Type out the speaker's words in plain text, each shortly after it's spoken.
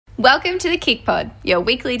Welcome to the Kick Pod, your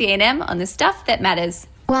weekly D&M on the stuff that matters.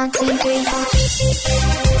 1, 2, 3, 4.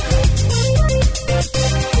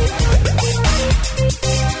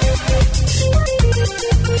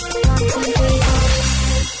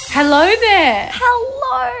 Hello there.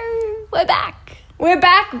 Hello. We're back. We're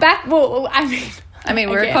back. Well, we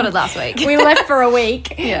recorded last week. We left for a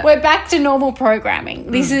week. Yeah. We're back to normal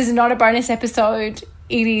programming. This is not a bonus episode.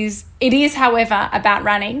 It is, however, about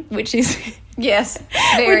running, which is yes,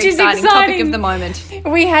 very exciting topic of the moment.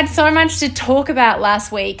 We had so much to talk about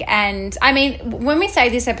last week, and I mean, when we say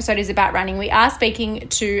this episode is about running, we are speaking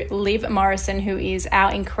to Liv Morrison, who is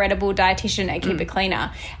our incredible dietitian at Keep It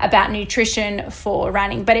Cleaner, about nutrition for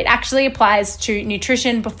running, but it actually applies to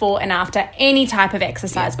nutrition before and after any type of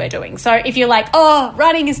exercise we're doing. So if you're like, oh,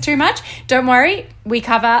 running is too much, don't worry, we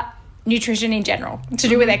cover nutrition in general to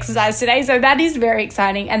do with exercise today, so that is very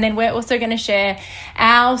exciting. And then we're also going to share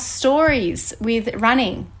our stories with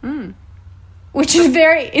running, which is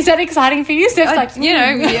that exciting for you? Steph's like,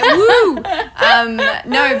 woo. No,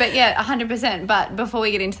 but yeah, 100%. But before we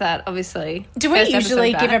get into that, obviously, do we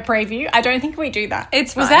usually give a preview? I don't think we do that.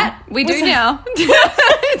 It's was fine. that we do now.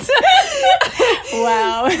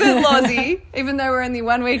 Wow, it's a bit lousy, even though we're only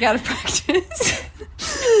 1 week out of practice.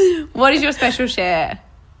 What is your special share?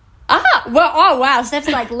 Wow. Steph's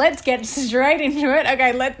like, let's get straight into it.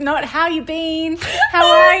 Okay, how you been? How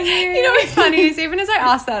are you? You know what's funny is even as I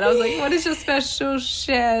asked that, I was like, what is your special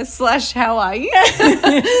share / how are you?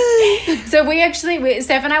 So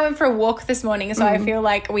Steph and I went for a walk this morning, so I feel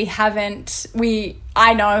like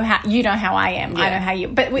I know how, you know how I am. Yeah. I know how you,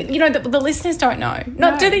 but the listeners don't know.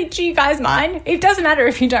 Do you guys mind? It doesn't matter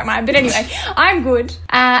if you don't mind. But anyway, I'm good.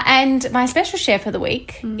 And my special share for the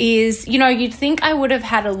week is, you'd think I would have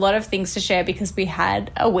had a lot of things to share because we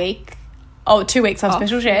had 2 weeks of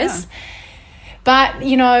special shares. Yeah. But,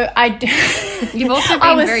 you've also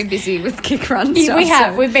been very busy with kick run stuff. We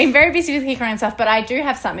have. So. We've been very busy with kick run stuff, but I do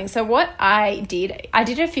have something. So what I did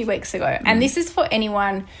it a few weeks ago, and this is for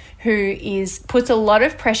anyone who puts a lot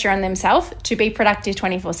of pressure on themselves to be productive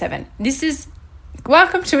 24/7. This is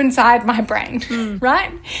welcome to inside my brain,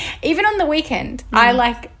 right? Even on the weekend, I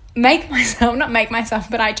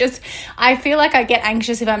but I feel like I get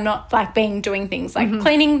anxious if I'm not doing things like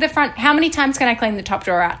cleaning the front. How many times can I clean the top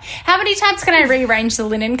drawer out? How many times can I rearrange the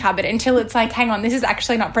linen cupboard until it's like, hang on, this is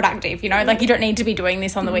actually not productive, you don't need to be doing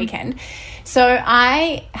this on the weekend. So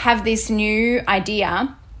I have this new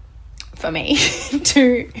idea for me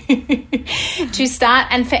to start,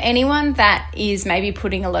 and for anyone that is maybe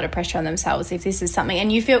putting a lot of pressure on themselves, if this is something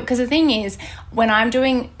and you feel, because the thing is, when I'm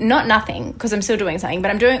doing nothing, because I'm still doing something,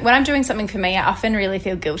 but when I'm doing something for me, I often really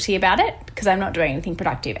feel guilty about it because I'm not doing anything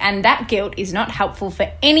productive, and that guilt is not helpful for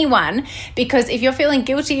anyone, because if you're feeling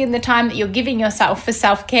guilty in the time that you're giving yourself for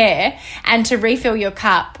self-care and to refill your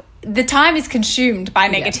cup, the time is consumed by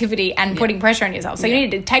negativity and putting pressure on yourself. So you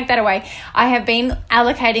need to take that away. I have been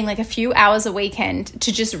allocating a few hours a weekend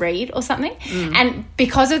to just read or something. And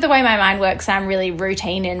because of the way my mind works, I'm really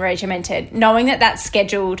routine and regimented, knowing that that's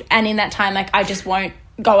scheduled, and in that time, I just won't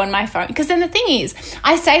go on my phone. Because then the thing is,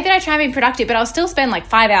 I say that I try and be productive, but I'll still spend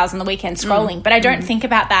 5 hours on the weekend scrolling, but I don't think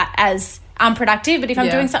about that as unproductive. But if I'm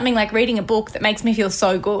doing something like reading a book that makes me feel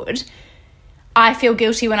so good, I feel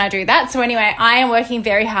guilty when I do that. So anyway, I am working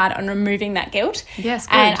very hard on removing that guilt. Yes,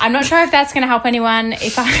 good. And I'm not sure if that's going to help anyone,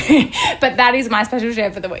 but that is my special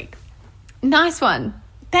share for the week. Nice one.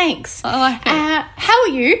 Thanks. I like it. How are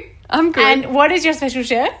you? I'm good. And what is your special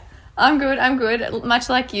share? I'm good. Much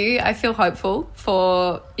like you, I feel hopeful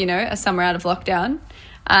for, a summer out of lockdown.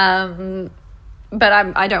 But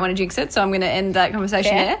I don't want to jinx it, so I'm going to end that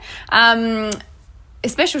conversation there. A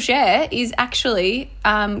special share is actually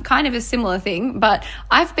kind of a similar thing, but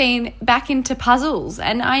I've been back into puzzles,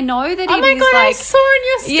 and I know that oh my God, I saw in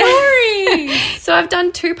your story. Yeah. So I've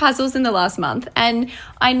done 2 puzzles in the last month, and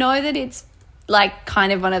I know that it's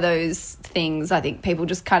kind of one of those things. I think people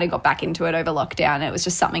just kind of got back into it over lockdown, and it was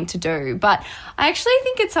just something to do. But I actually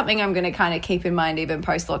think it's something I'm going to kind of keep in mind even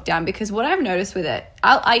post-lockdown, because what I've noticed with it,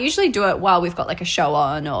 I usually do it while we've got a show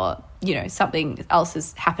on or something else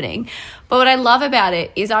is happening. But what I love about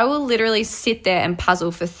it is I will literally sit there and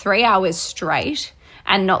puzzle for 3 hours straight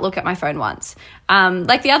and not look at my phone once.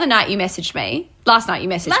 The other night you messaged me. Last night you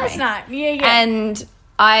messaged me. Last night, yeah. And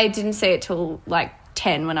I didn't see it till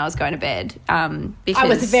 10 when I was going to bed. Because I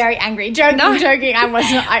was very angry. Joking. I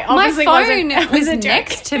wasn't. I obviously my phone wasn't. was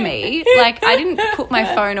next to me. I didn't put my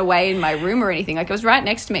phone away in my room or anything. It was right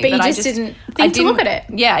next to me. But I just didn't think to look at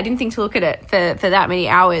it. Yeah, I didn't think to look at it for that many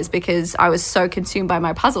hours because I was so consumed by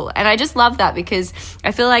my puzzle. And I just love that because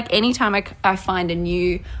I feel like anytime I find a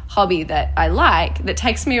new hobby that I like that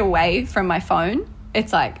takes me away from my phone,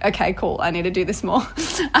 it's like, okay, cool, I need to do this more.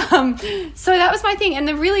 So that was my thing. And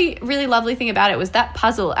the really, really lovely thing about it was that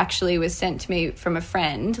puzzle actually was sent to me from a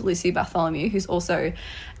friend, Lucy Bartholomew, who's also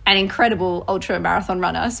an incredible ultra marathon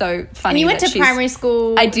runner. So funny. And you went to primary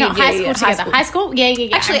school? I did. No, high school together. High school?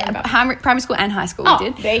 Yeah. Actually, primary school and high school we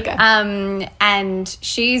did. There you go. And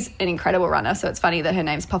she's an incredible runner. So it's funny that her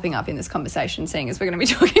name's popping up in this conversation, seeing as we're going to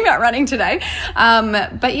be talking about running today.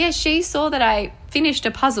 But yeah, she saw that I finished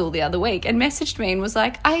a puzzle the other week and messaged me and was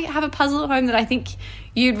like, I have a puzzle at home that I think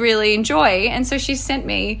you'd really enjoy. And so she sent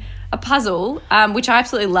me a puzzle, which I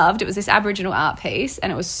absolutely loved. It was this Aboriginal art piece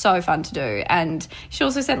and it was so fun to do. And she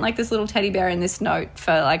also sent like this little teddy bear and this note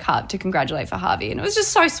for like to congratulate for Harvey. And it was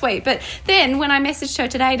just so sweet. But then when I messaged her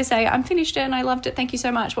today to say, I'm finished it and I loved it, thank you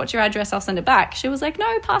so much, what's your address, I'll send it back, she was like,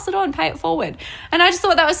 no, pass it on, pay it forward. And I just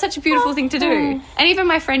thought that was such a beautiful thing to do. And even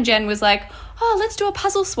my friend Jen was like, oh, let's do a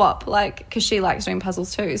puzzle swap, like, because she likes doing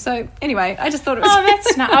puzzles too. So anyway, I just thought it was... Oh,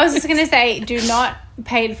 that's not... I was just going to say, do not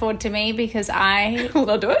pay it forward to me because I... Will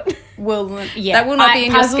not do it? Will, yeah. That will not be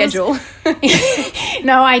in your schedule.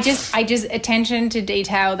 No, I just attention to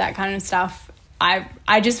detail, that kind of stuff.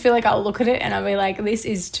 I just feel like I'll look at it and I'll be like, this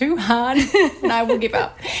is too hard and I will give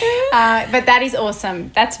up. But that is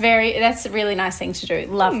awesome. That's a really nice thing to do.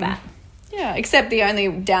 Love that. Yeah, except the only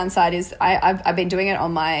downside is I've been doing it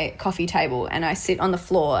on my coffee table and I sit on the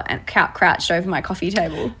floor and crouched over my coffee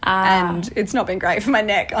table and it's not been great for my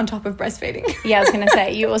neck on top of breastfeeding. Yeah, I was going to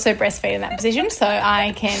say, you also breastfeed in that position, so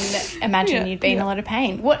I can imagine you'd be in a lot of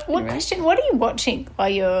pain. What are you watching while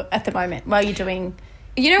you're doing...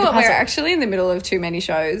 You know what, we're actually in the middle of too many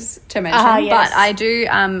shows to mention, yes. But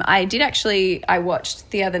I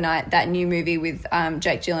watched the other night that new movie with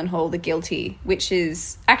Jake Gyllenhaal, The Guilty, which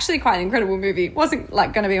is actually quite an incredible movie. Wasn't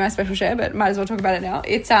like going to be my special share, but might as well talk about it now.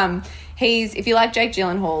 It's if you like Jake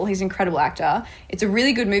Gyllenhaal, he's an incredible actor. It's a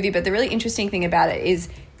really good movie, but the really interesting thing about it is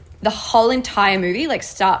the whole entire movie, like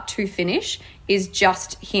start to finish, is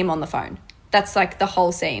just him on the phone. That's like the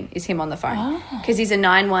whole scene is him on the phone because he's a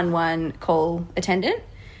 911 call attendant.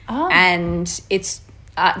 And it's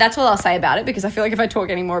that's all I'll say about it because I feel like if I talk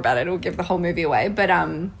any more about it, it'll give the whole movie away. But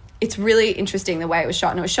it's really interesting the way it was shot.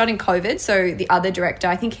 And it was shot in COVID. So the other director,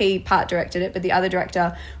 I think he part directed it, but the other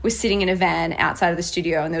director was sitting in a van outside of the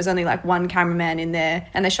studio and there was only like one cameraman in there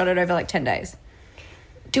and they shot it over like 10 days.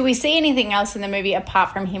 Do we see anything else in the movie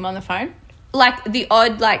apart from him on the phone? Like the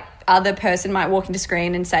odd like other person might walk into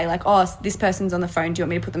screen and say like, oh, this person's on the phone, do you want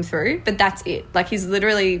me to put them through? But that's it. Like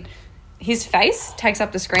his face takes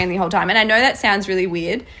up the screen the whole time. And I know that sounds really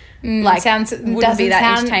weird. Wouldn't be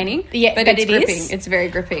that entertaining. Yeah, but it's gripping. It's very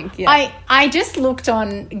gripping. Yeah. I just looked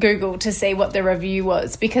on Google to see what the review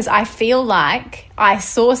was because I feel like I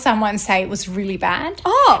saw someone say it was really bad.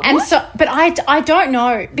 But I don't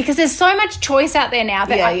know because there's so much choice out there now.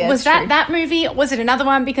 Was that movie? Or was it another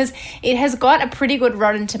one? Because it has got a pretty good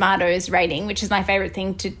Rotten Tomatoes rating, which is my favorite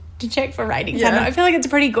thing to check for ratings. Yeah. I feel like it's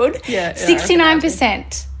pretty good. Yeah,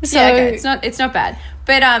 69%. So it's not bad.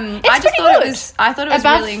 But I thought it was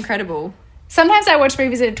really incredible. Sometimes I watch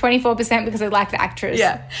movies at 24% because I like the actress.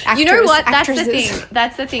 Yeah. You know what?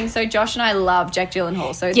 That's the thing. So Josh and I love Jack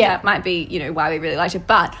Gyllenhaal. So that might be, why we really liked it.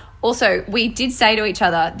 But also we did say to each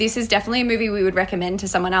other, this is definitely a movie we would recommend to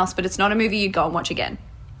someone else, but it's not a movie you'd go and watch again.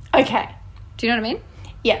 Okay. Do you know what I mean?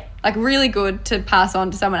 Yeah. Like really good to pass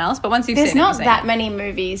on to someone else, but once you've seen it, there's not that many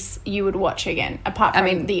movies you would watch again, apart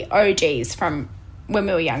from the OGs from when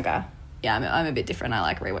we were younger. Yeah, I'm a bit different. I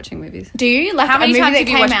like rewatching movies. Do you? Like how many times have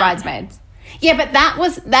you watched out? Bridesmaids? Yeah, but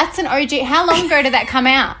that's an OG. How long ago did that come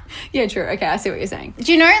out? Yeah, true. Okay, I see what you're saying.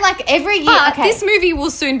 Do you know, like every year... But this movie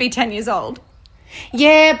will soon be 10 years old.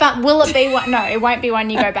 Yeah, but will it be one? No, it won't be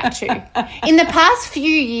one you go back to. In the past few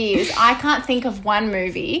years, I can't think of one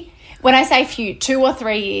movie, when I say few, 2 or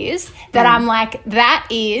 3 years, that I'm like, that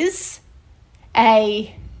is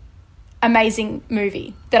a amazing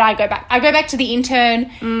movie that I go back. I go back to The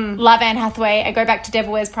Intern, love Anne Hathaway. I go back to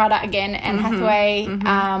Devil Wears Prada again, Anne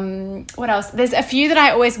Hathaway. What else? There's a few that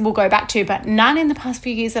I always will go back to, but none in the past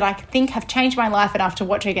few years that I think have changed my life enough to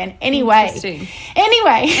watch again. Anyway,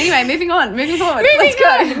 moving on. Moving forward. Let's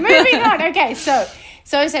go. Moving on. Okay, so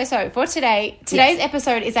for today's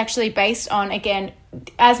episode is actually based on, again,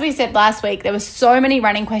 as we said last week, there were so many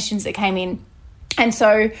running questions that came in. And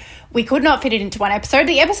so we could not fit it into one episode.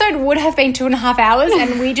 The episode would have been 2.5 hours,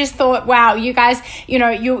 and we just thought, wow, you guys,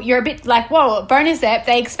 you're a bit like, whoa, bonus ep.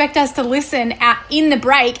 They expect us to listen in the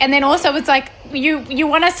break, and then also it's like, you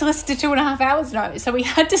want us to listen to 2.5 hours? No. So we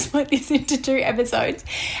had to split this into 2 episodes.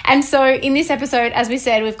 And so in this episode, as we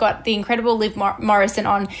said, we've got the incredible Liv Morrison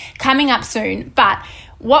on coming up soon, but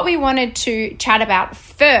what we wanted to chat about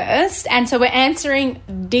first, and so we're answering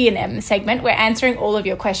D&M segment. We're answering all of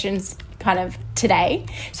your questions kind of today.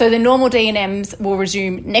 So the normal D&Ms will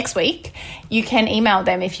resume next week. You can email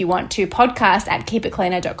them if you want to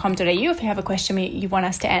podcast@keepitcleaner.com.au if you have a question you want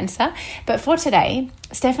us to answer. But for today,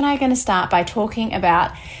 Steph and I are going to start by talking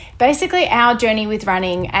about basically our journey with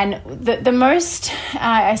running, and the most,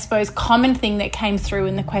 I suppose, common thing that came through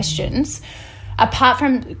in the questions, apart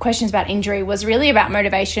from questions about injury, was really about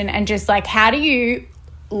motivation and just like, how do you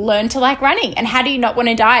learn to like running and how do you not want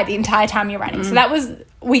to die the entire time you're running? So that was,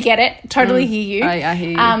 we get it, totally hear you. I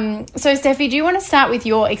hear you. So Steffi, do you want to start with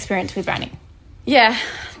your experience with running? Yeah,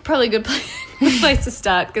 probably a good place to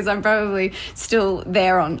start, because I'm probably still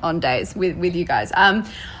there on days with you guys.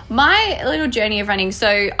 My little journey of running,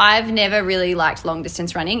 so I've never really liked long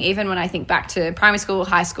distance running. Even when I think back to primary school,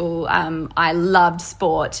 high school, I loved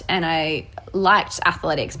sport and I liked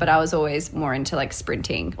athletics, but I was always more into like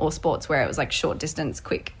sprinting or sports where it was like short distance,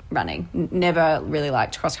 quick running. Never really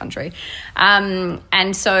liked cross country.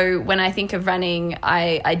 And so when I think of running,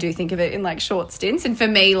 I do think of it in like short stints. And for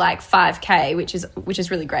me, like 5K, which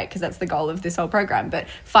is really great because that's the goal of this whole program, but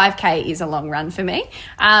 5K is a long run for me.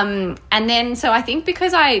 And then, so I think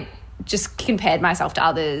because I just compared myself to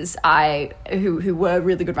others who were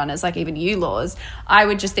really good runners, like even you, Laws, I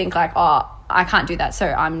would just think like, oh, I can't do that, so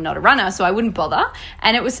I'm not a runner, so I wouldn't bother.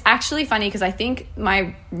 And it was actually funny because I think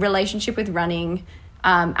my relationship with running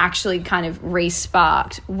actually kind of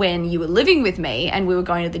re-sparked when you were living with me and we were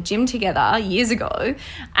going to the gym together years ago,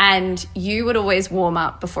 and you would always warm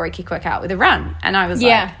up before a kick workout with a run. And I was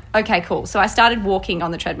like, okay, cool. So I started walking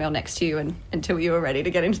on the treadmill next to you until you were ready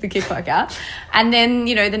to get into the kick workout. And then,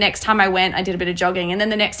 you know, the next time I went, I did a bit of jogging. And then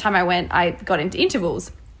the next time I went, I got into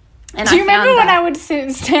intervals. And do you remember when I would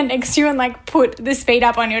stand next to you and like put the speed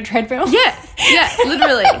up on your treadmill? Yeah,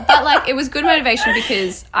 literally. But like it was good motivation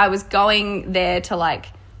because I was going there to like,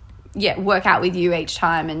 work out with you each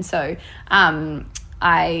time. And so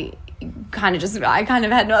I kind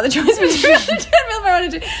of had no other choice but to be on the treadmill if I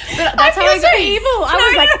wanted to. But that's I feel so evil. I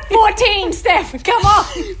was like 14, Steph, come on.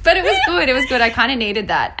 But it was good. I kind of needed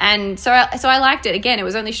that. And so I liked it. Again, it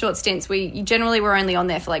was only short stints. We generally were only on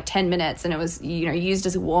there for like 10 minutes and it was, you know, used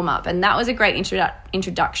as a warm up. And that was a great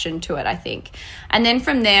introduction to it, I think. And then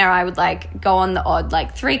from there, I would like go on the odd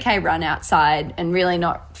like 3K run outside and really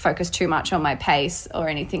not focus too much on my pace or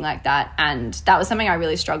anything like that. And that was something I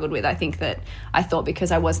really struggled with. I think that I thought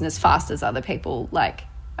because I wasn't as fast as other people, like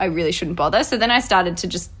I really shouldn't bother. So then I started to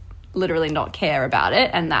just literally not care about it,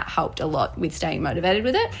 and that helped a lot with staying motivated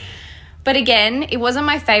with it. But again, it wasn't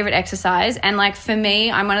my favorite exercise. And like for me,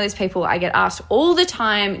 I'm one of those people, I get asked all the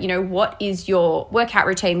time, you know, what is your workout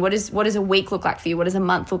routine? What does a week look like for you? What does a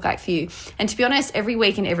month look like for you? And to be honest, every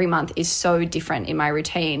week and every month is so different in my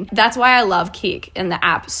routine. That's why I love Kick and the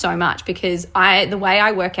app so much, because the way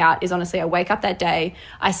I work out is honestly, I wake up that day,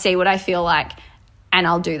 I see what I feel like, and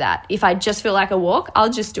I'll do that. If I just feel like a walk, I'll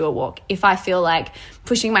just do a walk. If I feel like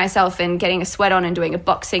pushing myself and getting a sweat on and doing a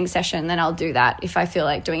boxing session, then I'll do that. If I feel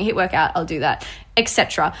like doing a HIIT workout, I'll do that,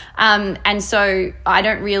 etc. And so I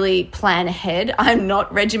don't really plan ahead. I'm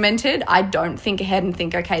not regimented. I don't think ahead and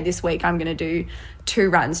think, okay, this week I'm going to do 2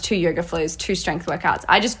 runs, 2 yoga flows, 2 strength workouts.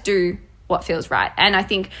 I just do what feels right. And I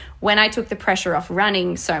think when I took the pressure off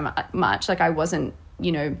running so much, like I wasn't,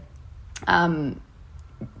 you know,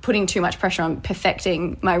 putting too much pressure on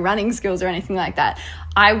perfecting my running skills or anything like that,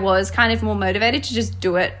 I was kind of more motivated to just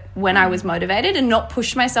do it when I was motivated and not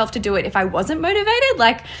push myself to do it if I wasn't motivated.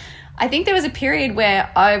 Like I think there was a period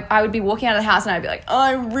where I would be walking out of the house and I'd be like, oh,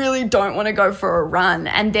 I really don't want to go for a run.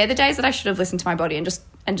 And they're the days that I should have listened to my body and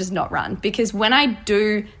just not run, because when I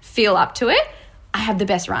do feel up to it, I have the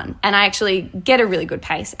best run and I actually get a really good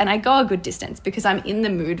pace and I go a good distance because I'm in the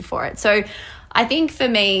mood for it. So I think for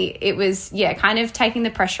me, it was, kind of taking the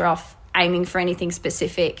pressure off, aiming for anything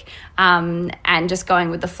specific, and just going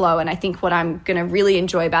with the flow. And I think what I'm going to really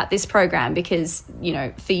enjoy about this program, because, you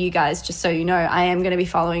know, for you guys, just so you know, I am going to be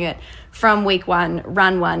following it from week 1,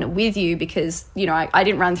 run 1 with you, because, you know, I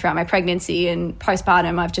didn't run throughout my pregnancy and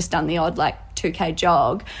postpartum. I've just done the odd like 2K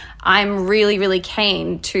jog. I'm really, really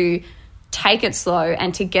keen to take it slow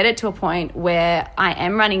and to get it to a point where I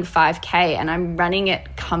am running 5K and I'm running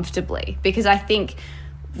it comfortably, because I think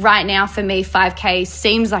right now for me 5K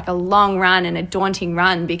seems like a long run and a daunting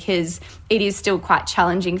run because it is still quite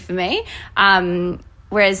challenging for me,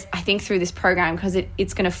 whereas I think through this program, because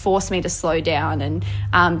it's going to force me to slow down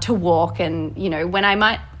and to walk, and you know, when I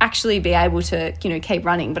might actually be able to, you know, keep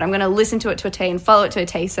running, but I'm going to listen to it to a T and follow it to a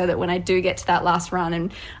T, so that when I do get to that last run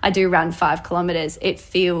and I do run 5 kilometers, it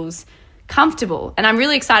feels comfortable. And I'm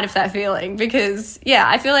really excited for that feeling because, yeah,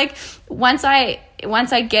 I feel like once I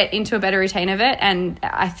get into a better routine of it, and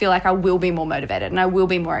I feel like I will be more motivated and I will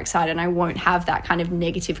be more excited and I won't have that kind of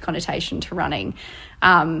negative connotation to running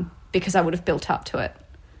because I would have built up to it.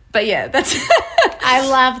 But yeah, that's I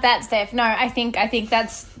love that, Steph. No, I think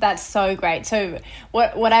that's so great. So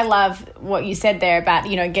what I love what you said there about,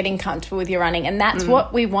 you know, getting comfortable with your running, and that's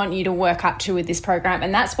what we want you to work up to with this program.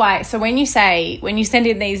 And that's why, so when you sent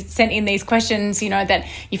in these questions, you know, that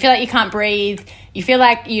you feel like you can't breathe, you feel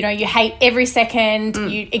like, you know, you hate every second,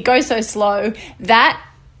 it goes so slow, that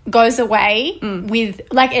goes away with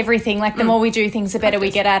like everything. Like the more we do things, the better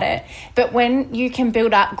we get at it. But when you can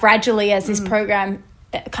build up gradually as this program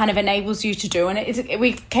kind of enables you to do, and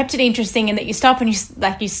we've kept it interesting in that you stop and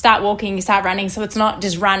you start walking, you start running, so it's not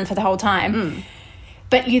just run for the whole time.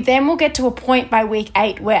 But you then will get to a point by week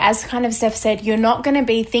 8 where, as kind of Steph said, you're not going to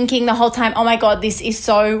be thinking the whole time, oh my God, this is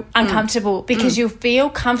so uncomfortable, because you'll feel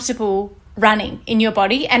comfortable running in your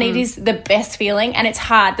body, and it is the best feeling. And it's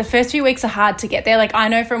hard. The first few weeks are hard to get there. Like, I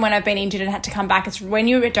know from when I've been injured and had to come back, it's when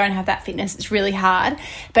you don't have that fitness, it's really hard.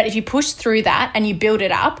 But if you push through that and you build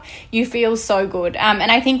it up, you feel so good. And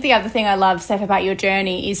I think the other thing I love, Steph, about your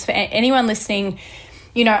journey is for anyone listening,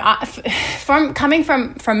 you know, coming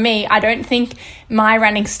from me, I don't think my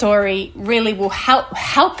running story really will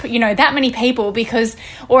help, you know, that many people, because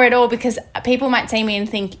people might see me and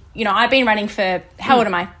think, you know, I've been running for, how old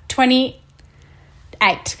am I? 28.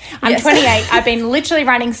 I'm 28. I've been literally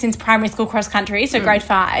running since primary school cross country, so grade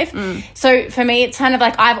 5. So for me, it's kind of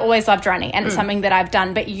like I've always loved running, and it's something that I've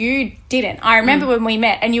done, but you didn't. I remember when we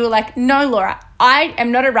met and you were like, no, Laura, I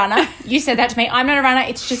am not a runner. You said that to me. I'm not a runner.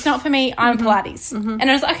 It's just not for me. I'm Pilates. And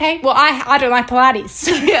I was like, okay, well, I don't like Pilates.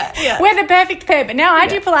 We're the perfect pair. But now I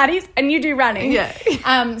do Pilates and you do running.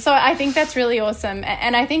 So I think that's really awesome.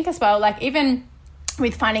 And I think as well, like, even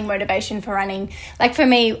with finding motivation for running, like for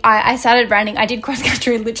me, I started running. I did cross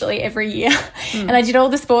country literally every year, and I did all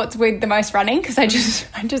the sports with the most running, because it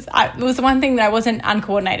was the one thing that I wasn't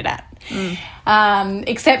uncoordinated at.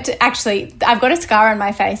 Except actually, I've got a scar on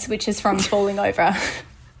my face, which is from falling over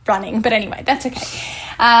running. But anyway, that's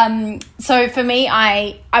okay. So for me,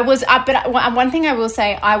 I was up, but one thing I will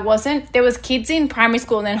say, there was kids in primary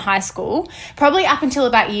school and then high school, probably up until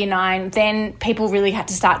about year 9, then people really had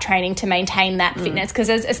to start training to maintain that fitness, because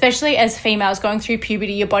especially as females going through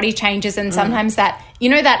puberty, your body changes, and sometimes that, you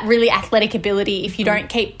know, that really athletic ability, if you don't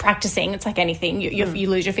keep practicing, it's like anything, you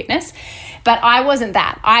lose your fitness. But I wasn't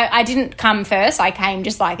that. I didn't come first. I came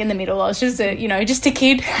just like in the middle. I was just a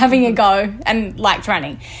kid having a go and liked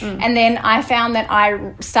running. And then I found that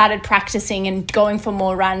I started practicing and going for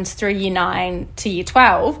more runs through year 9 to year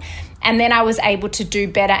 12. And then I was able to do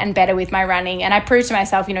better and better with my running. And I proved to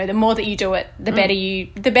myself, you know, the more that you do it, the better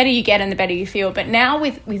you get and the better you feel. But now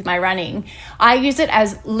with my running, I use it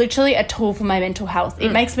as literally a tool for my mental health.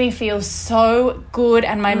 It makes me feel so good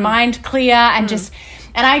and my mind clear, and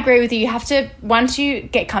and I agree with you. You have to, once you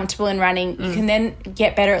get comfortable in running, you can then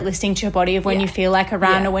get better at listening to your body of when you feel like a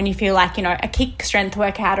run or when you feel like, you know, a kick strength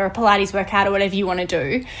workout or a Pilates workout or whatever you want to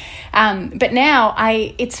do. But now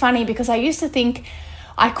it's funny, because I used to think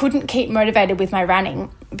I couldn't keep motivated with my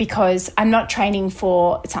running because I'm not training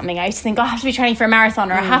for something. I used to think, I have to be training for a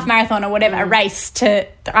marathon or a half marathon or whatever, a race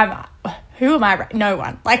who am I? No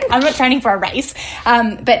one. Like, I'm not training for a race,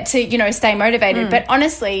 but to, you know, stay motivated. But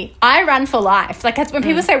honestly, I run for life. Like, that's when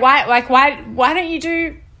people say, why don't you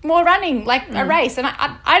do more running, like a race? And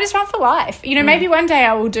I just run for life. You know, maybe one day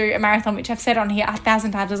I will do a marathon, which I've said on here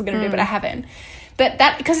 1,000 times I was going to do, but I haven't. But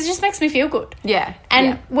that, because it just makes me feel good.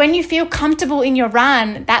 And when you feel comfortable in your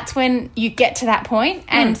run, that's when you get to that point.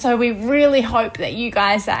 And so we really hope that you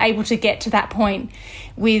guys are able to get to that point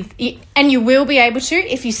and you will be able to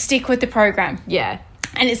if you stick with the program.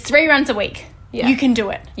 And it's 3 runs a week. You can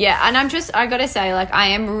do it. And I got to say, like, I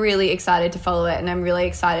am really excited to follow it, and I'm really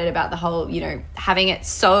excited about the whole, you know, having it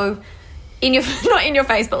so not in your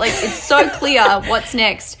face, but like it's so clear what's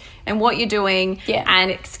next and what you're doing.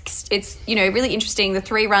 And it's you know, really interesting. The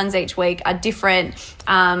 3 runs each week are different,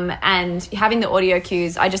 and having the audio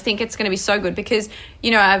cues, I just think it's going to be so good, because,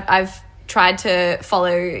 you know, I've tried to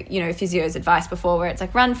follow, you know, physio's advice before, where it's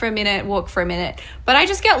like run for a minute, walk for a minute, but I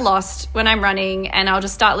just get lost when I'm running, and I'll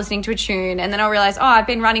just start listening to a tune, and then I'll realize, oh, I've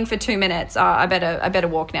been running for 2 minutes. Oh, I better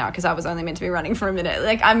walk now, because I was only meant to be running for a minute.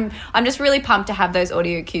 Like, I'm just really pumped to have those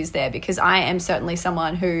audio cues there, because I am certainly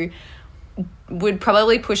someone who would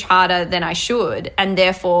probably push harder than I should, and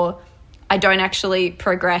therefore I don't actually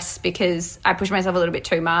progress because I push myself a little bit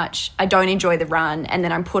too much. I don't enjoy the run, and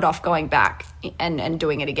then I'm put off going back and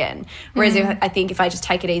doing it again. Whereas I think if I just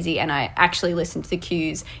take it easy and I actually listen to the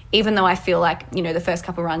cues, even though I feel like, you know, the first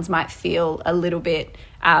couple of runs might feel a little bit,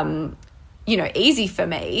 you know, easy for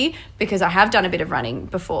me because I have done a bit of running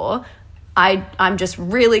before, I'm just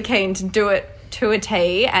really keen to do it to a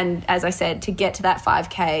T, and as I said, to get to that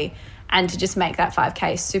 5K and to just make that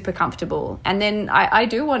 5K super comfortable. And then I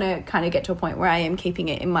do want to kind of get to a point where I am keeping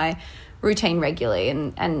it in my routine regularly.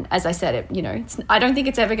 And as I said, you know, I don't think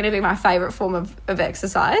it's ever going to be my favorite form of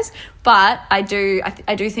exercise, but I do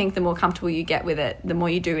think the more comfortable you get with it, the more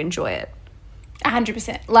you do enjoy it.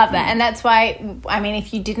 100%. Love that. And that's why, I mean,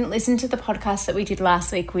 if you didn't listen to the podcast that we did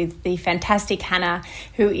last week with the fantastic Hannah,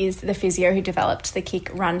 who is the physio who developed the Kick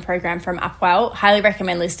Run program from Upwell, highly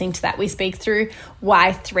recommend listening to that. We speak through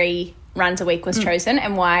why 3 runs a week was chosen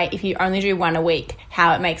and why if you only do 1 a week,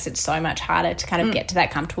 how it makes it so much harder to kind of get to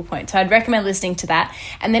that comfortable point. So I'd recommend listening to that.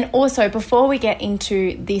 And then also, before we get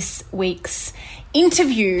into this week's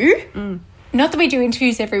interview, not that we do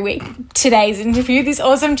interviews every week, today's interview, this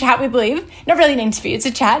awesome chat with Liv, not really an interview, it's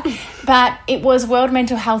a chat, but it was World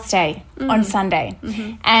Mental Health Day on Sunday.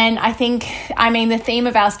 And I think, I mean, the theme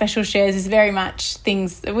of our special shares is very much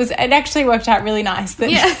things, it actually worked out really nice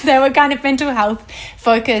that there were kind of mental health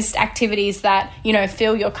focused activities that, you know,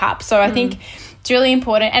 fill your cup. So I think it's really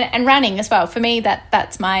important, and running as well. For me,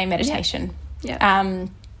 that's my meditation.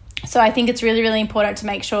 So I think it's really, really important to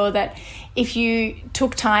make sure that if you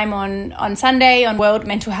took time on Sunday, on World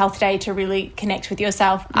Mental Health Day, to really connect with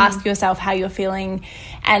yourself, ask yourself how you're feeling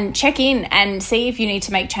and check in and see if you need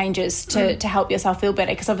to make changes to help yourself feel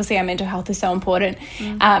better, because obviously our mental health is so important.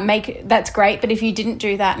 That's great, but if you didn't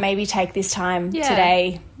do that, maybe take this time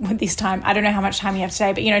today, I don't know how much time you have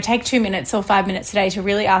today, but, you know, take 2 minutes or 5 minutes today to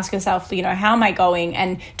really ask yourself, you know, how am I going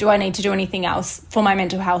and do I need to do anything else for my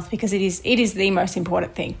mental health, because it is the most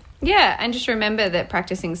important thing. Yeah, and just remember that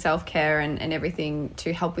practicing self-care and everything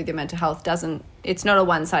to help with your mental health it's not a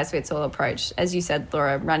one-size-fits-all approach. As you said,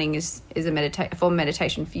 Laura, running is a form of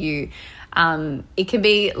meditation for you. It can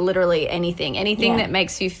be literally anything that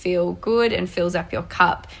makes you feel good and fills up your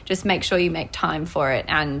cup. Just make sure you make time for it.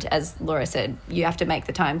 And as Laura said, you have to make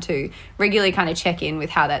the time to regularly kind of check in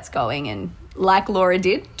with how that's going. And like Laura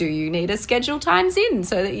did, do you need to schedule times in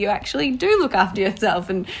so that you actually do look after yourself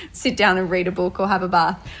and sit down and read a book or have a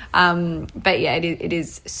bath? But yeah, it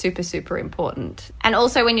is super, super important. And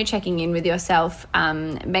also when you're checking in with yourself,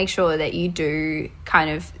 make sure that you do kind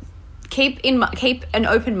of keep an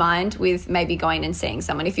open mind with maybe going and seeing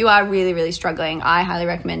someone. If you are really, really struggling, I highly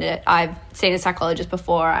recommend it. I've seen a psychologist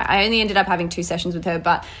before. I only ended up having 2 sessions with her,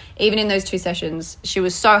 but even in those 2 sessions, she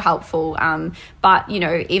was so helpful. But, you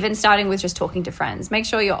know, even starting with just talking to friends, make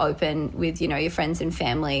sure you're open with, you know, your friends and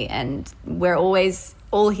family, and we're always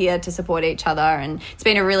all here to support each other. And it's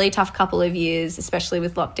been a really tough couple of years, especially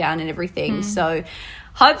with lockdown and everything. So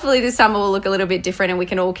hopefully this summer will look a little bit different and we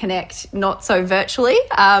can all connect, not so virtually,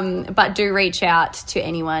 but do reach out to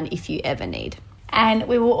anyone if you ever need. And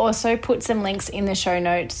we will also put some links in the show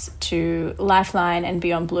notes to Lifeline and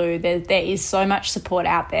Beyond Blue. There is so much support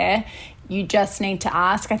out there. You just need to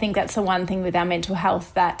ask. I think that's the one thing with our mental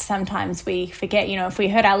health that sometimes we forget. You know, if we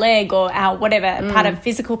hurt our leg or our whatever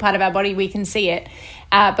physical part of our body, we can see it.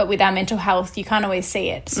 But with our mental health, you can't always see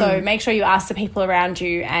it. So make sure you ask the people around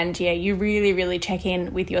you, and you really, really check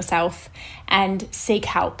in with yourself and seek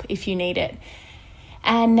help if you need it.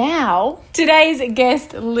 And now, today's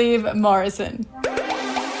guest, Liv Morrison.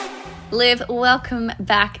 Liv, welcome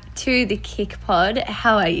back to the Kick Pod.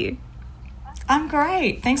 How are you? I'm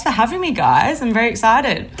great. Thanks for having me, guys. I'm very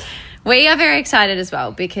excited. We are very excited as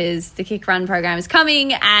well because the Kick Run program is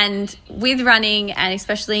coming, and with running, and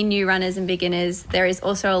especially new runners and beginners, there is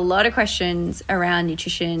also a lot of questions around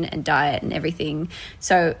nutrition and diet and everything.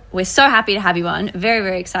 So we're so happy to have you on. Very,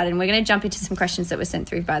 very excited. And we're going to jump into some questions that were sent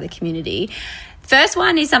through by the community. First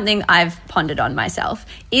one is something I've pondered on myself.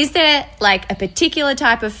 Is there like a particular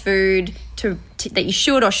type of food that you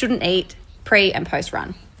should or shouldn't eat pre and post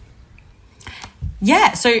run?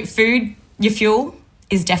 Yeah, so food, your fuel,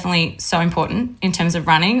 is definitely so important in terms of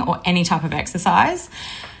running or any type of exercise.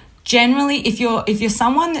 Generally, if you're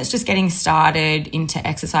someone that's just getting started into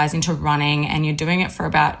exercise, into running, and you're doing it for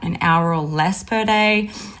about an hour or less per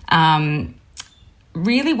day,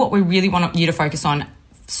 really what we really want you to focus on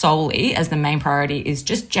solely as the main priority is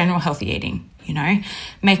just general healthy eating. You know,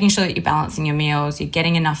 making sure that you're balancing your meals, you're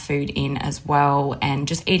getting enough food in as well, and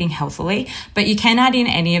just eating healthily. But you can add in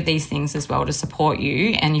any of these things as well to support you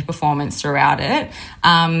and your performance throughout it.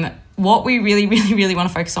 What we really, really, really want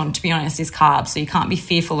to focus on, to be honest, is carbs. So you can't be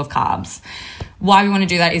fearful of carbs. Why we want to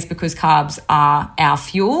do that is because carbs are our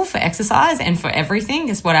fuel for exercise and for everything.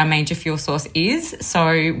 It's what our major fuel source is.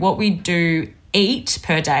 So what we do eat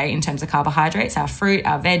per day in terms of carbohydrates, our fruit,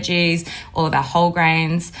 our veggies, all of our whole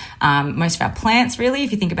grains, most of our plants, really,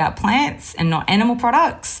 if you think about plants and not animal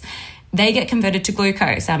products, they get converted to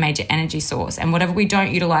glucose, our major energy source. And whatever we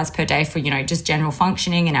don't utilize per day for, just general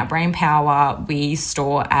functioning and our brain power, we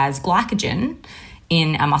store as glycogen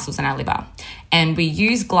in our muscles and our liver. And we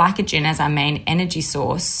use glycogen as our main energy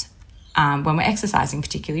source when we're exercising,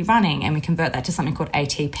 particularly running, and we convert that to something called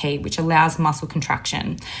ATP, which allows muscle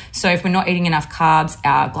contraction. So if we're not eating enough carbs,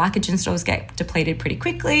 our glycogen stores get depleted pretty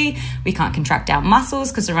quickly. We can't contract our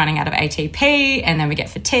muscles because we're running out of ATP, and then we get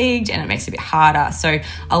fatigued and it makes it a bit harder. So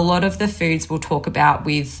a lot of the foods we'll talk about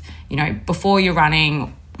with, before you're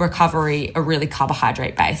running, recovery are really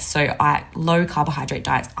carbohydrate based. So low carbohydrate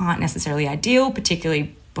diets aren't necessarily ideal,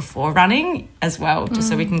 particularly before running as well, just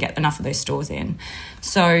so we can get enough of those stores in.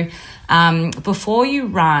 So before you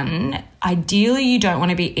run, ideally you don't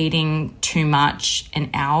want to be eating too much an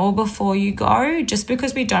hour before you go, just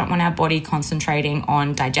because we don't want our body concentrating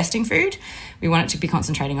on digesting food. We want it to be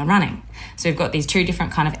concentrating on running. So we've got these two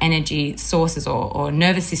different kind of energy sources or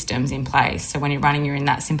nervous systems in place. So when you're running, you're in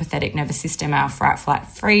that sympathetic nervous system, our fight, flight,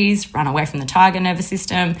 freeze, run away from the tiger nervous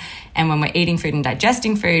system. And when we're eating food and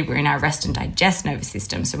digesting food, we're in our rest and digest nervous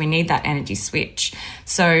system. So we need that energy switch.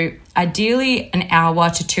 So ideally an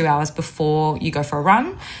hour to 2 hours before you go for a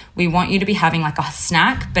run, we want you to be having like a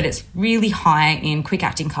snack, but it's really high in quick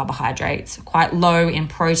acting carbohydrates, quite low in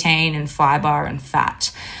protein and fiber and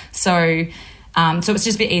fat. So it's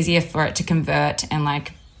just a bit easier for it to convert and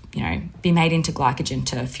be made into glycogen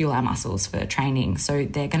to fuel our muscles for training. So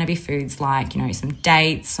they're going to be foods like, some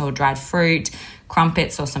dates or dried fruit,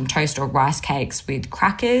 crumpets or some toast or rice cakes with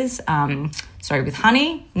crackers, with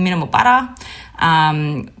honey, minimal butter.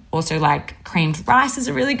 Also like creamed rice is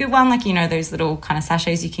a really good one. Those little kind of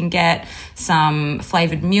sachets you can get, some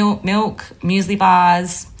flavored milk, muesli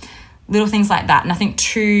bars, little things like that. Nothing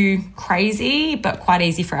too crazy, but quite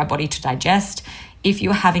easy for our body to digest. If you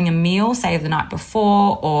were having a meal, say the night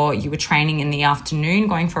before, or you were training in the afternoon,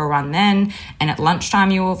 going for a run then, and at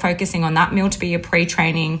lunchtime you were focusing on that meal to be your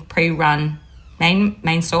pre-training, pre-run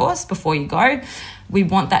main source before you go, we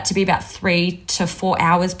want that to be about 3 to 4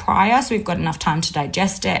 hours prior, so we've got enough time to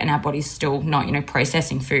digest it and our body's still not,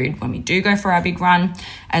 processing food when we do go for our big run,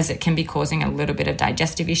 as it can be causing a little bit of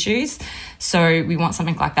digestive issues. So we want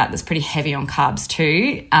something like that that's pretty heavy on carbs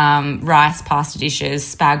too. Rice, pasta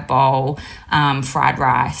dishes, spag bowl, fried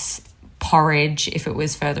rice, porridge if it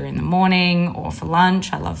was further in the morning or for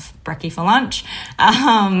lunch. I love brekkie for lunch,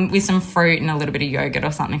 with some fruit and a little bit of yogurt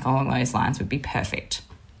or something along those lines would be perfect.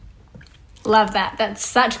 Love that. That's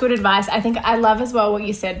such good advice. I think I love as well what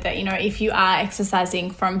you said that, if you are exercising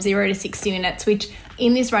from 0 to 60 minutes, which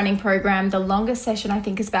in this running program, the longest session I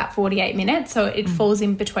think is about 48 minutes. So it falls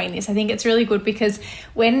in between this. I think it's really good because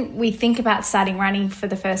when we think about starting running for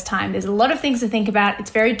the first time, there's a lot of things to think about. It's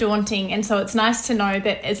very daunting. And so it's nice to know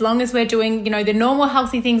that as long as we're doing, the normal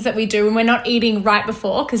healthy things that we do and we're not eating right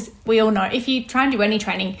before, because we all know if you try and do any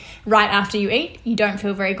training right after you eat, you don't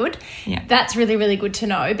feel very good. Yeah. That's really, really good to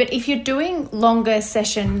know. But if you're doing longer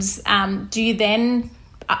sessions, do you then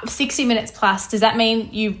 60 minutes plus, does that mean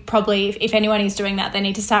you probably, if anyone is doing that, they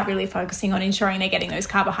need to start really focusing on ensuring they're getting those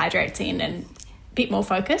carbohydrates in and a bit more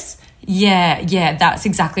focus? Yeah, that's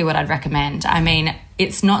exactly what I'd recommend. I mean,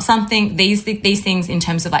 it's not something, these things in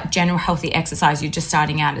terms of general healthy exercise, you're just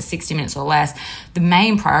starting out at 60 minutes or less. The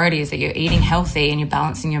main priority is that you're eating healthy and you're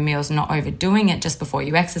balancing your meals and not overdoing it just before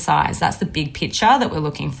you exercise. That's the big picture that we're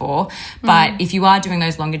looking for. But if you are doing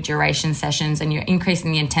those longer duration sessions and you're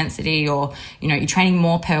increasing the intensity or, you're training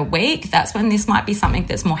more per week, that's when this might be something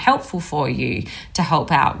that's more helpful for you to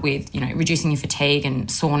help out with, reducing your fatigue and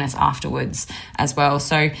soreness afterwards as well.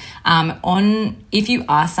 So if you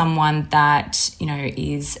are someone that,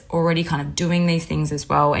 is already kind of doing these things as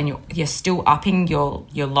well and you're still upping your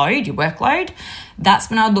load, your workload, that's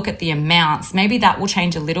when I'd look at the amounts. Maybe that will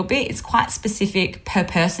change a little bit. It's quite specific per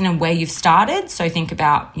person and where you've started. So think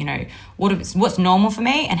about, what's normal for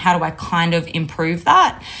me and how do I kind of improve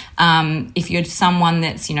that? If you're someone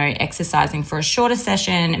that's, exercising for a shorter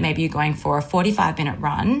session, maybe you're going for a 45-minute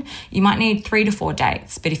run, you might need 3 to 4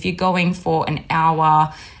 dates. But if you're going for an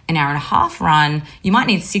hour and a half run, you might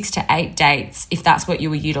need 6 to 8 dates if that's what you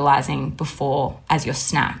were utilizing before as your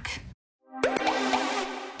snack.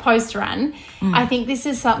 post-run, I think this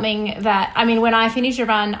is something that, I mean, when I finish a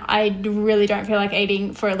run, I really don't feel like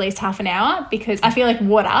eating for at least half an hour because I feel like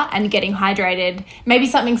water and getting hydrated, maybe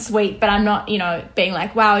something sweet, but I'm not, you know, being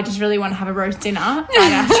like, wow, I just really want to have a roast dinner right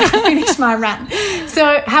after I finish my run.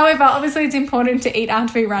 So, however, obviously it's important to eat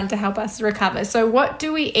after we run to help us recover. So what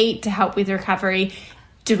do we eat to help with recovery?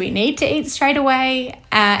 Do we need to eat straight away?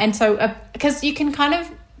 And so, because you can kind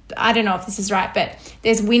of, I don't know if this is right, but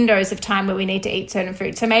there's windows of time where we need to eat certain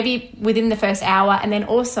foods. So maybe within the first hour, and then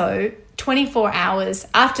also 24 hours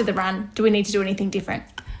after the run, do we need to do anything different?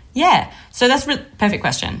 Yeah, so that's a perfect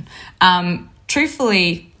question.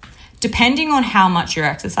 Truthfully, depending on how much you're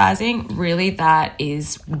exercising, really that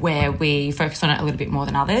is where we focus on it a little bit more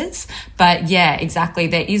than others. But yeah, exactly.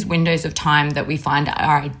 There is windows of time that we find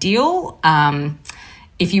are ideal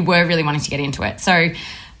if you were really wanting to get into it. So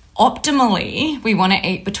optimally, we want to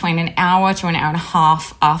eat between an hour to an hour and a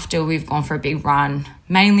half after we've gone for a big run,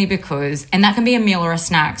 mainly because, and that can be a meal or a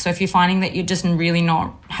snack. So if you're finding that you're just really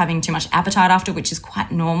not having too much appetite after, which is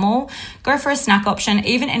quite normal, go for a snack option.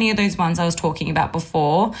 Even any of those ones I was talking about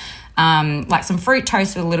before, like some fruit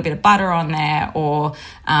toast with a little bit of butter on there, or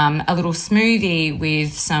a little smoothie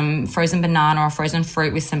with some frozen banana or frozen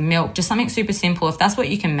fruit with some milk, just something super simple. If that's what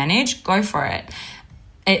you can manage, go for it.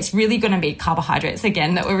 It's really going to be carbohydrates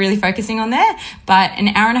again that we're really focusing on there. But an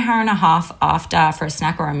hour and a half after for a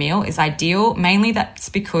snack or a meal is ideal. Mainly that's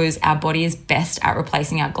because our body is best at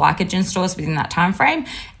replacing our glycogen stores within that time frame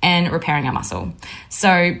and repairing our muscle.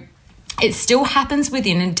 So it still happens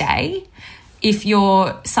within a day. If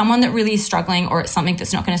you're someone that really is struggling, or it's something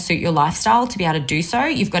that's not going to suit your lifestyle to be able to do so,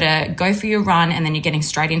 you've got to go for your run and then you're getting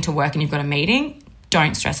straight into work and you've got a meeting.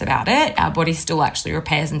 Don't stress about it. Our body still actually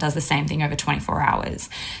repairs and does the same thing over 24 hours.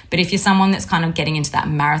 But if you're someone that's kind of getting into that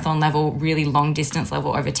marathon level, really long distance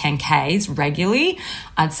level over 10Ks regularly,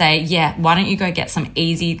 I'd say, yeah, why don't you go get some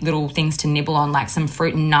easy little things to nibble on, like some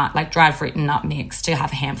fruit and nut, like dried fruit and nut mix, to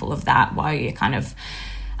have a handful of that while you're kind of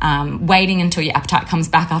waiting until your appetite comes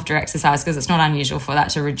back after exercise, because it's not unusual for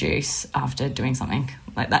that to reduce after doing something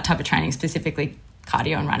like that type of training, specifically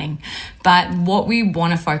cardio and running. But what we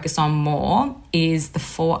want to focus on more is the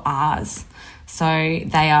 4 R's. So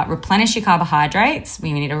they are replenish your carbohydrates.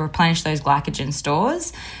 We need to replenish those glycogen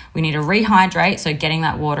stores. We need to rehydrate, so getting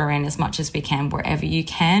that water in as much as we can wherever you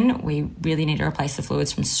can. We really need to replace the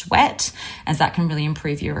fluids from sweat, as that can really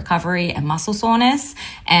improve your recovery and muscle soreness,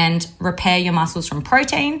 and repair your muscles from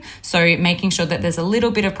protein. So making sure that there's a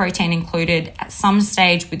little bit of protein included at some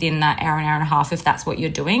stage within that hour and a half, if that's what you're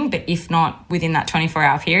doing, but if not, within that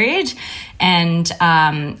 24-hour period. And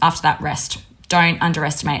after that, rest. Don't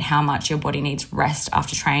underestimate how much your body needs rest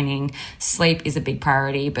after training. Sleep is a big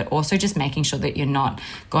priority, but also just making sure that you're not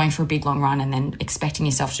going for a big long run and then expecting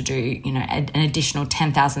yourself to do, you know, an additional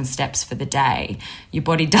 10,000 steps for the day. Your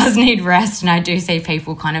body does need rest, and I do see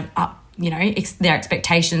people kind of up, you know, their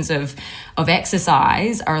expectations of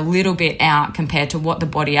exercise are a little bit out compared to what the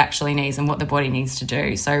body actually needs and what the body needs to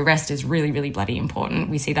do. So rest is really, really bloody important.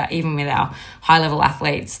 We see that even with our high-level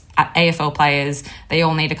athletes, AFL players, they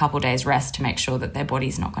all need a couple of days rest to make sure that their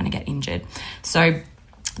body's not going to get injured. So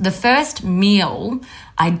the first meal,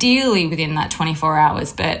 ideally within that 24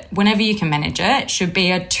 hours, but whenever you can manage it, should be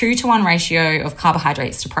a 2-to-1 ratio of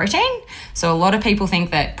carbohydrates to protein. So a lot of people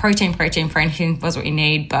think that protein was what you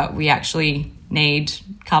need, but we actually need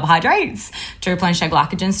carbohydrates to replenish our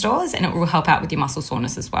glycogen stores, and it will help out with your muscle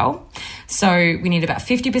soreness as well. So we need about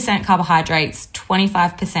 50% carbohydrates,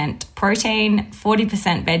 25% protein,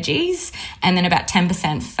 40% veggies, and then about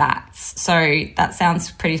 10% fats. So that sounds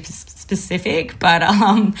pretty specific, but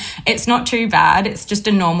it's not too bad. It's just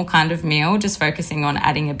a normal kind of meal, just focusing on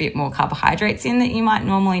adding a bit more carbohydrates in that you might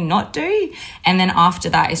normally not do. And then after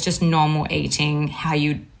that, it's just normal eating, how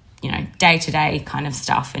you know, day-to-day kind of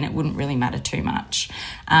stuff, and it wouldn't really matter too much.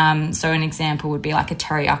 So an example would be like a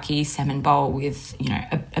teriyaki salmon bowl with, you know,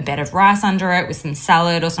 a bed of rice under it with some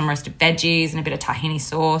salad or some roasted veggies and a bit of tahini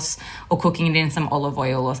sauce, or cooking it in some olive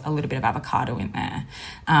oil or a little bit of avocado in there.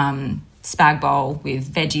 Spag bowl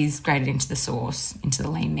with veggies grated into the sauce, into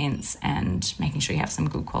the lean mince, and making sure you have some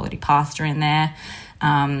good quality pasta in there.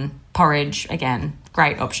 Porridge, again,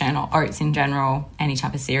 great option, or oats in general, any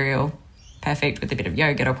type of cereal. Perfect with a bit of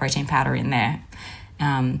yogurt or protein powder in there.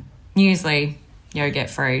 Muesli, yogurt,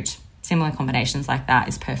 fruit, similar combinations like that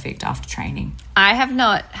is perfect after training. I have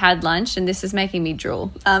not had lunch, and this is making me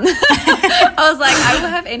drool. I was like, I will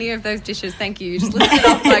have any of those dishes. Thank you. You just listed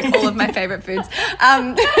off like all of my favourite foods.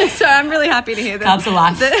 So I'm really happy to hear that. Carbs are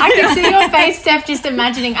life. I can see your face, Steph, just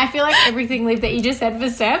imagining. I feel like everything, Liv, that you just said for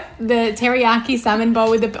Steph, the teriyaki salmon bowl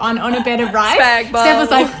with on a bed of rice. Spag bowl. Steph was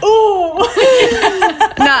like, ooh.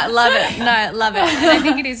 No, love it. No, love it. And I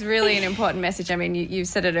think it is really an important message. I mean, you've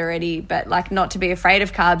said it already, but like not to be afraid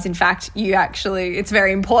of carbs. In fact, it's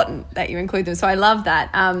very important that you include them. So I love that.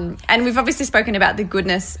 And we've obviously spoken about the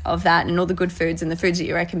goodness of that and all the good foods and the foods that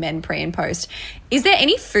you recommend pre and post. Is there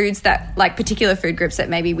any foods that, like particular food groups that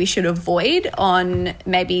maybe we should avoid on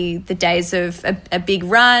maybe the days of a big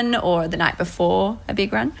run or the night before a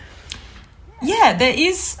big run? Yeah, there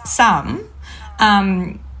is some.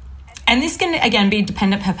 And this can, again, be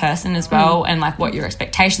dependent per person as well and like what your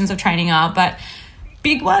expectations of training are. But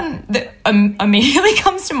big one that immediately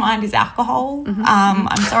comes to mind is alcohol.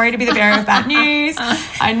 I'm sorry to be the bearer of bad news.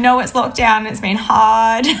 I know it's lockdown, it's been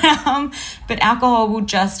hard, but alcohol will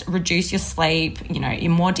just reduce your sleep. You know,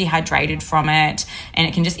 you're more dehydrated from it, and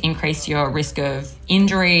it can just increase your risk of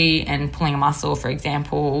injury and pulling a muscle, for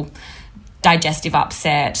example, digestive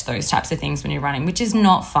upset, those types of things when you're running, which is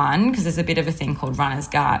not fun because there's a bit of a thing called runner's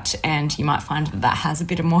gut, and you might find that has a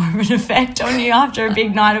bit more of an effect on you after a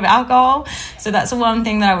big night of alcohol. So that's the one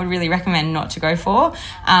thing that I would really recommend not to go for.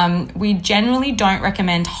 We generally don't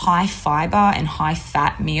recommend high fiber and high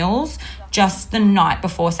fat meals just the night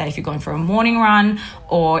before, say if you're going for a morning run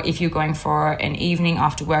or if you're going for an evening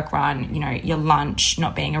after work run, you know, your lunch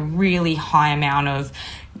not being a really high amount of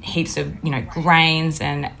heaps of, you know, grains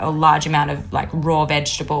and a large amount of like raw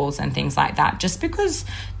vegetables and things like that, just because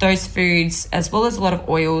those foods, as well as a lot of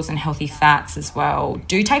oils and healthy fats as well,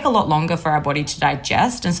 do take a lot longer for our body to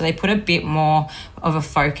digest, and so they put a bit more of a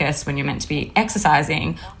focus when you're meant to be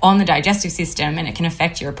exercising on the digestive system, and it can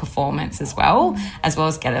affect your performance as well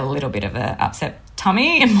as get a little bit of a upset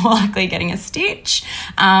tummy and more likely getting a stitch.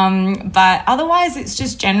 But otherwise, it's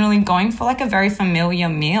just generally going for like a very familiar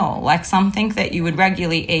meal, like something that you would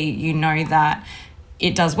regularly eat. You know that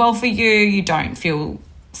it does well for you. You don't feel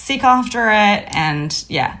sick after it. And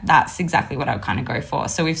yeah, that's exactly what I would kind of go for.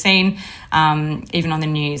 So we've seen even on the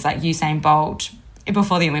news, like Usain Bolt,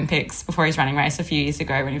 before the Olympics, before his running race a few years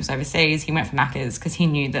ago when he was overseas, he went for Macca's because he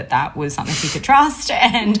knew that was something he could trust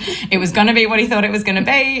and it was going to be what he thought it was going to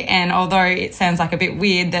be. And although it sounds like a bit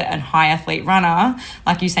weird that a high athlete runner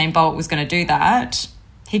like Usain Bolt was going to do that,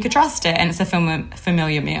 he could trust it, and it's a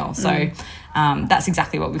familiar meal. So that's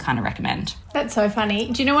exactly what we kind of recommend. That's so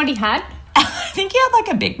funny. Do you know what he had? I think he had like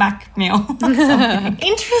a Big Mac meal or something.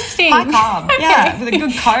 Interesting. High carb, Okay. yeah, with a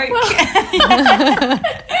good Coke.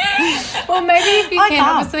 Well, maybe if you High can,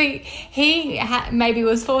 carb. obviously he maybe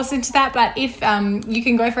was forced into that, but if you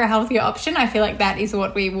can go for a healthier option, I feel like that is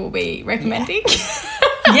what we will be recommending.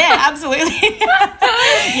 Yeah, absolutely.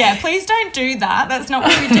 Yeah, please don't do that. That's not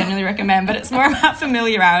what we generally recommend, but it's more about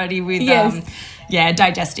familiarity with Yes.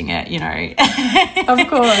 digesting it, you know. Of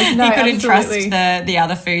course. No, he couldn't absolutely. trust the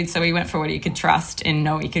other food, so he went for what he could trust and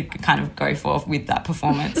know he could kind of go for with that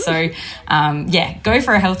performance. So, go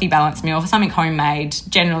for a healthy, balanced meal, for something homemade,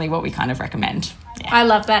 generally what we kind of recommend. Yeah. I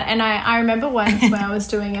love that. And I remember once when I was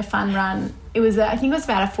doing a fun run, it was, I think it was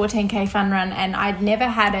about a 14K fun run, and I'd never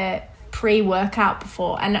had a pre-workout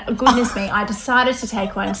before, and goodness me, I decided to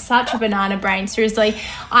take one. Such a banana brain, seriously.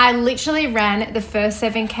 I literally ran the first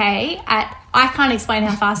 7K I can't explain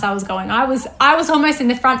how fast I was going. I was almost in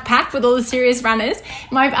the front pack with all the serious runners.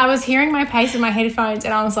 I was hearing my pace in my headphones,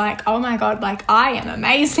 and I was like, oh my God, like I am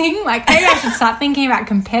amazing. Like maybe I should start thinking about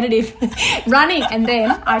competitive running. And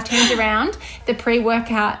then I turned around, the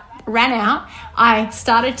pre-workout ran out. I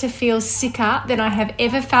started to feel sicker than I have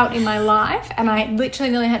ever felt in my life, and I literally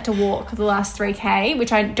nearly had to walk the last 3K,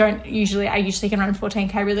 which I usually can run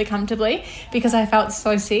 14K really comfortably, because I felt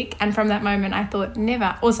so sick. And from that moment I thought,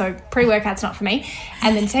 never. Also, pre-workout's not for me.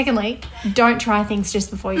 And then secondly, don't try things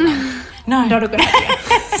just before you run. No, not a good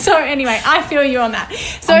idea. So anyway, I feel you on that.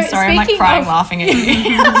 So I'm sorry, I'm like crying laughing at you.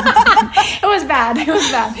 It was bad.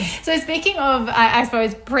 So speaking of, I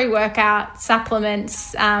suppose, pre-workout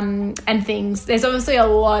supplements and things, there's obviously a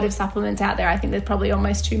lot of supplements out there. I think there's probably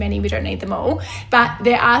almost too many. We don't need them all. But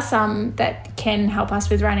there are some that can help us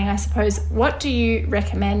with running, I suppose. What do you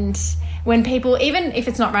recommend when people, even if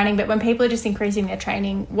it's not running, but when people are just increasing their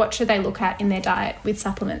training, what should they look at in their diet with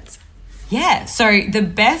supplements? Yeah, so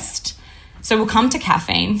we'll come to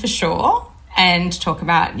caffeine for sure and talk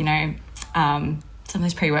about, some of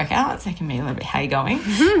those pre-workouts. They can be a little bit hay going.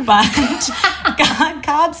 But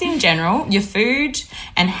carbs in general, your food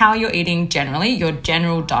and how you're eating generally, your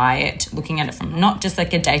general diet, looking at it from not just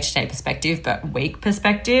like a day-to-day perspective, but week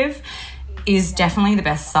perspective, is definitely the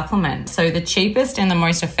best supplement. So the cheapest and the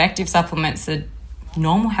most effective supplements are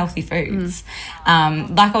normal healthy foods.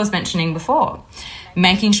 Like I was mentioning before,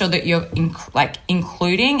 making sure that you're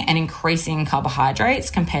including and increasing carbohydrates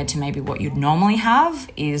compared to maybe what you'd normally have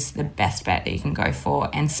is the best bet that you can go for,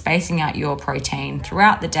 and spacing out your protein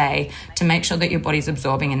throughout the day to make sure that your body's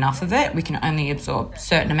absorbing enough of it. We can only absorb a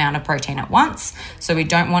certain amount of protein at once, so we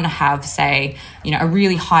don't want to have, say, a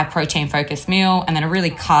really high protein focused meal and then a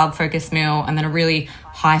really carb focused meal and then a really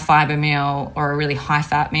high fiber meal or a really high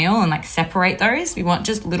fat meal, and separate those. We want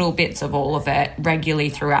just little bits of all of it regularly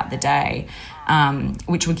throughout the day,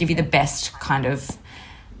 which will give you the best kind of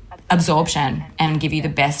absorption and give you the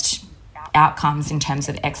best outcomes in terms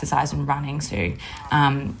of exercise and running. So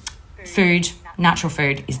food, natural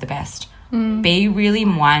food is the best. Be really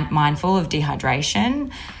mindful of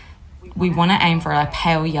dehydration. We want to aim for a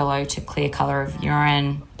pale yellow to clear colour of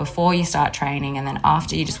urine before you start training, and then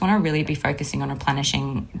after you just want to really be focusing on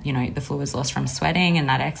replenishing, the fluids lost from sweating and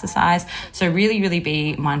that exercise. So really, really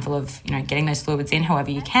be mindful of, getting those fluids in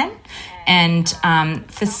however you can. And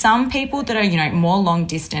for some people that are, more long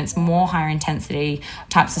distance, more higher intensity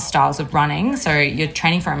types of styles of running, so you're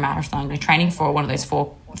training for a marathon, you're training for one of those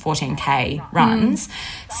 14K runs.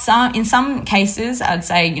 In some cases, I'd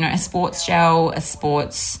say, a sports gel, a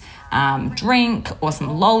sports drink or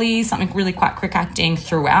some lollies, something really quite quick acting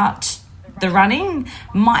throughout the running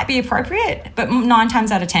might be appropriate, but 9 times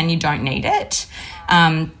out of 10 you don't need it.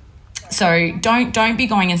 So don't be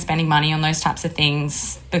going and spending money on those types of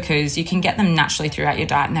things, because you can get them naturally throughout your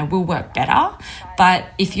diet and they will work better. But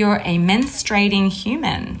if you're a menstruating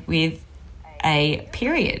human with a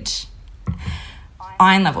period,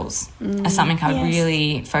 iron levels are something I would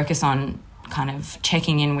really focus on kind of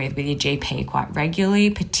checking in with your GP quite regularly,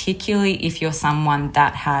 particularly if you're someone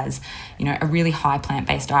that has, a really high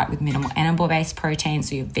plant-based diet with minimal animal-based protein,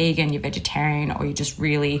 so you're vegan, you're vegetarian, or you're just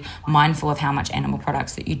really mindful of how much animal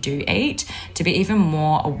products that you do eat, to be even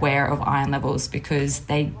more aware of iron levels, because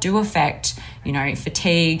they do affect,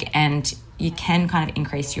 fatigue, and you can kind of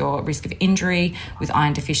increase your risk of injury with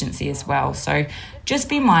iron deficiency as well. So just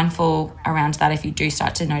be mindful around that if you do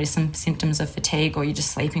start to notice some symptoms of fatigue, or you're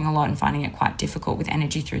just sleeping a lot and finding it quite difficult with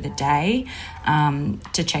energy through the day,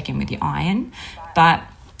 to check in with your iron. But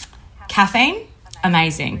caffeine,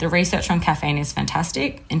 amazing. The research on caffeine is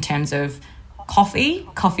fantastic in terms of coffee.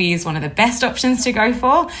 Coffee is one of the best options to go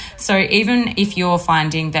for. So even if you're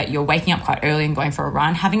finding that you're waking up quite early and going for a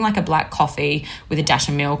run, having a black coffee with a dash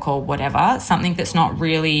of milk or whatever, something that's not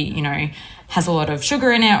really, has a lot of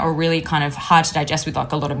sugar in it or really kind of hard to digest with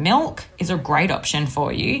a lot of milk, is a great option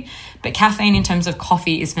for you. But caffeine in terms of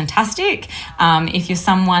coffee is fantastic. If you're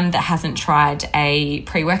someone that hasn't tried a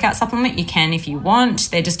pre-workout supplement, you can if you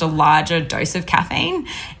want. They're just a larger dose of caffeine,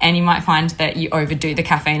 and you might find that you overdo the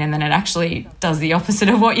caffeine and then it actually does the opposite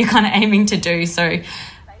of what you're kind of aiming to do. So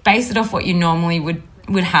base it off what you normally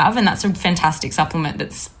would have, and that's a fantastic supplement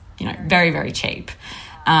that's, very, very cheap.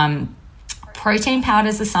 Protein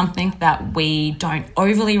powders are something that we don't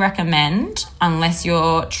overly recommend unless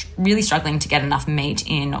you're really struggling to get enough meat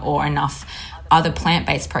in or enough other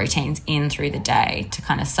plant-based proteins in through the day to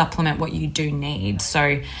kind of supplement what you do need.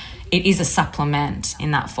 So it is a supplement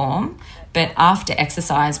in that form. But after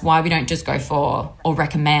exercise, why we don't just go for or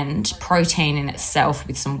recommend protein in itself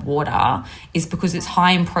with some water is because it's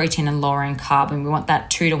high in protein and lower in carb, and we want that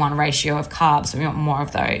 2-to-1 ratio of carbs, so we want more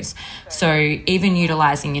of those. So even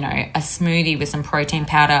utilizing, a smoothie with some protein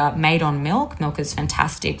powder made on milk. Milk is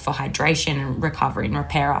fantastic for hydration and recovery and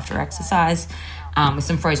repair after exercise. With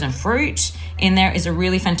some frozen fruit in there is a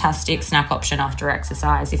really fantastic snack option after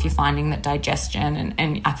exercise if you're finding that digestion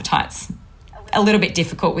and appetite's a little bit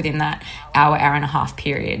difficult within that hour and a half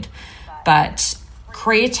period. But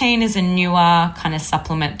creatine is a newer kind of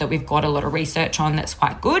supplement that we've got a lot of research on that's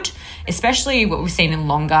quite good, especially what we've seen in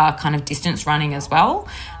longer kind of distance running as well.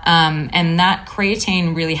 And that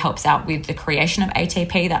creatine really helps out with the creation of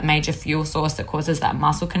ATP, that major fuel source that causes that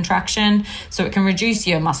muscle contraction. So it can reduce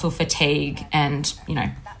your muscle fatigue, and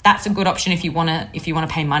that's a good option if you want to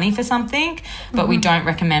pay money for something. But we don't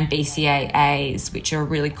recommend BCAAs, which are a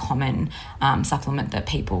really common supplement that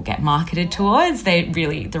people get marketed towards.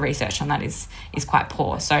 The research on that is quite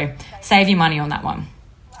poor. So save your money on that one.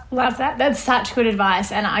 Love that. That's such good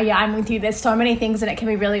advice. And I'm with you. There's so many things and it can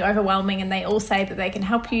be really overwhelming, and they all say that they can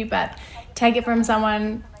help you, but take it from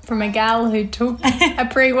a gal who took a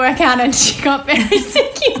pre-workout and she got very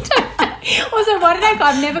sick. Also, what did I call?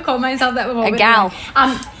 I've never called myself that before. A gal.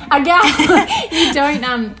 Again, you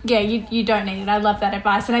don't. You don't need it. I love that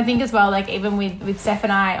advice, and I think as well, like even with Steph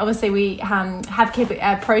and I, obviously we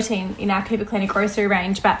have protein in our Keep It Cleaner grocery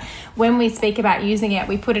range, but when we speak about using it,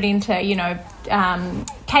 we put it into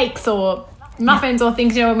cakes or muffins or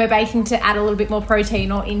things, when we're baking, to add a little bit more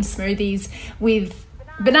protein, or in smoothies with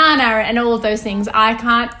banana and all of those things. I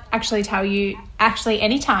can't actually tell you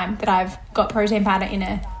any time that I've got protein powder in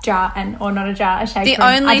a jar or not a jar, a shake The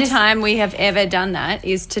room. only time we have ever done that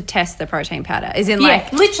is to test the protein powder, is in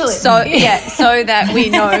literally. So so that we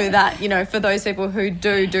know that, for those people who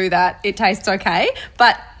do that, it tastes okay.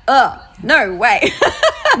 But no way.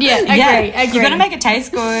 Agree. You got to make it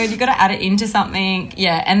taste good. You got to add it into something.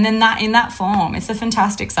 Yeah, and then that in that form, it's a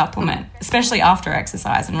fantastic supplement, especially after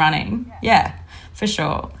exercise and running. Yeah, for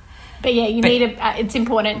sure. But need it's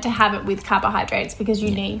important to have it with carbohydrates because you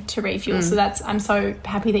need to refuel. So I'm so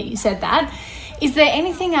happy that you said that. Is there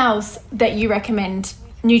anything else that you recommend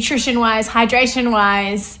nutrition-wise,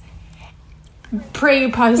 hydration-wise,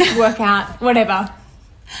 post workout, whatever?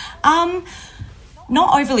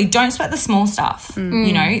 Not overly. Don't sweat the small stuff.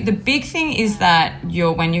 The big thing is that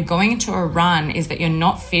when you're going into a run is that you're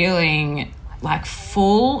not feeling like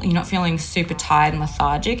full, you're not feeling super tired and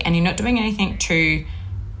lethargic, and you're not doing anything too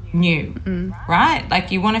new, right?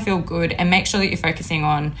 Like you want to feel good, and make sure that you're focusing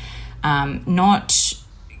on not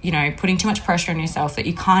putting too much pressure on yourself that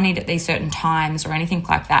you can't eat at these certain times or anything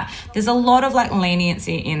like that. There's a lot of like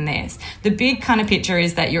leniency in this. The big kind of picture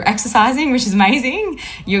is that you're exercising, which is amazing.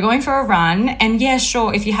 You're going for a run, and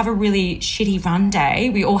sure, if you have a really shitty run day,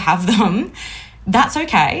 we all have them, that's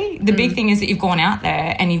okay. The big thing is that you've gone out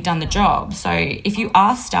there and you've done the job. So if you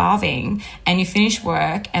are starving and you finish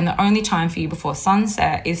work and the only time for you before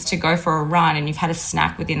sunset is to go for a run and you've had a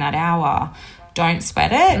snack within that hour, don't sweat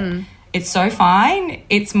it. It's so fine.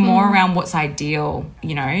 It's more around what's ideal,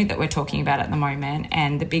 that we're talking about at the moment.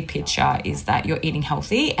 And the big picture is that you're eating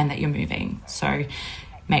healthy and that you're moving. So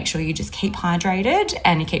make sure you just keep hydrated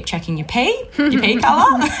and you keep checking your pee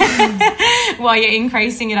colour while you're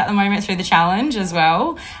increasing it at the moment through the challenge as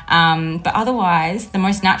well. But otherwise, the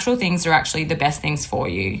most natural things are actually the best things for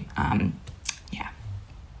you.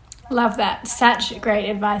 Love that. Such great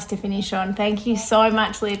advice to finish on. Thank you so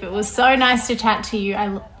much, Liv. It was so nice to chat to you.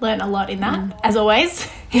 I learned a lot in that, as always.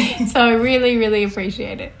 So really, really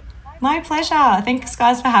appreciate it. My pleasure. Thanks,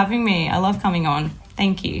 guys, for having me. I love coming on.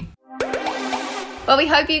 Thank you. Well, we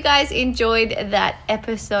hope you guys enjoyed that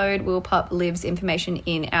episode. We'll pop Liv's information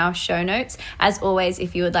in our show notes. As always,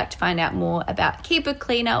 if you would like to find out more about Keep It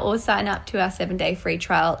Cleaner or sign up to our 7-day free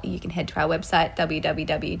trial, you can head to our website,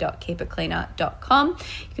 www.keepitcleaner.com.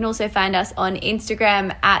 You can also find us on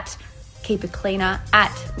Instagram at Keep It Cleaner,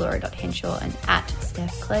 at Laura.Henshaw, and at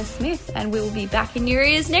Steph Claire Smith. And we will be back in your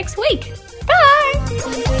ears next week.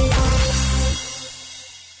 Bye!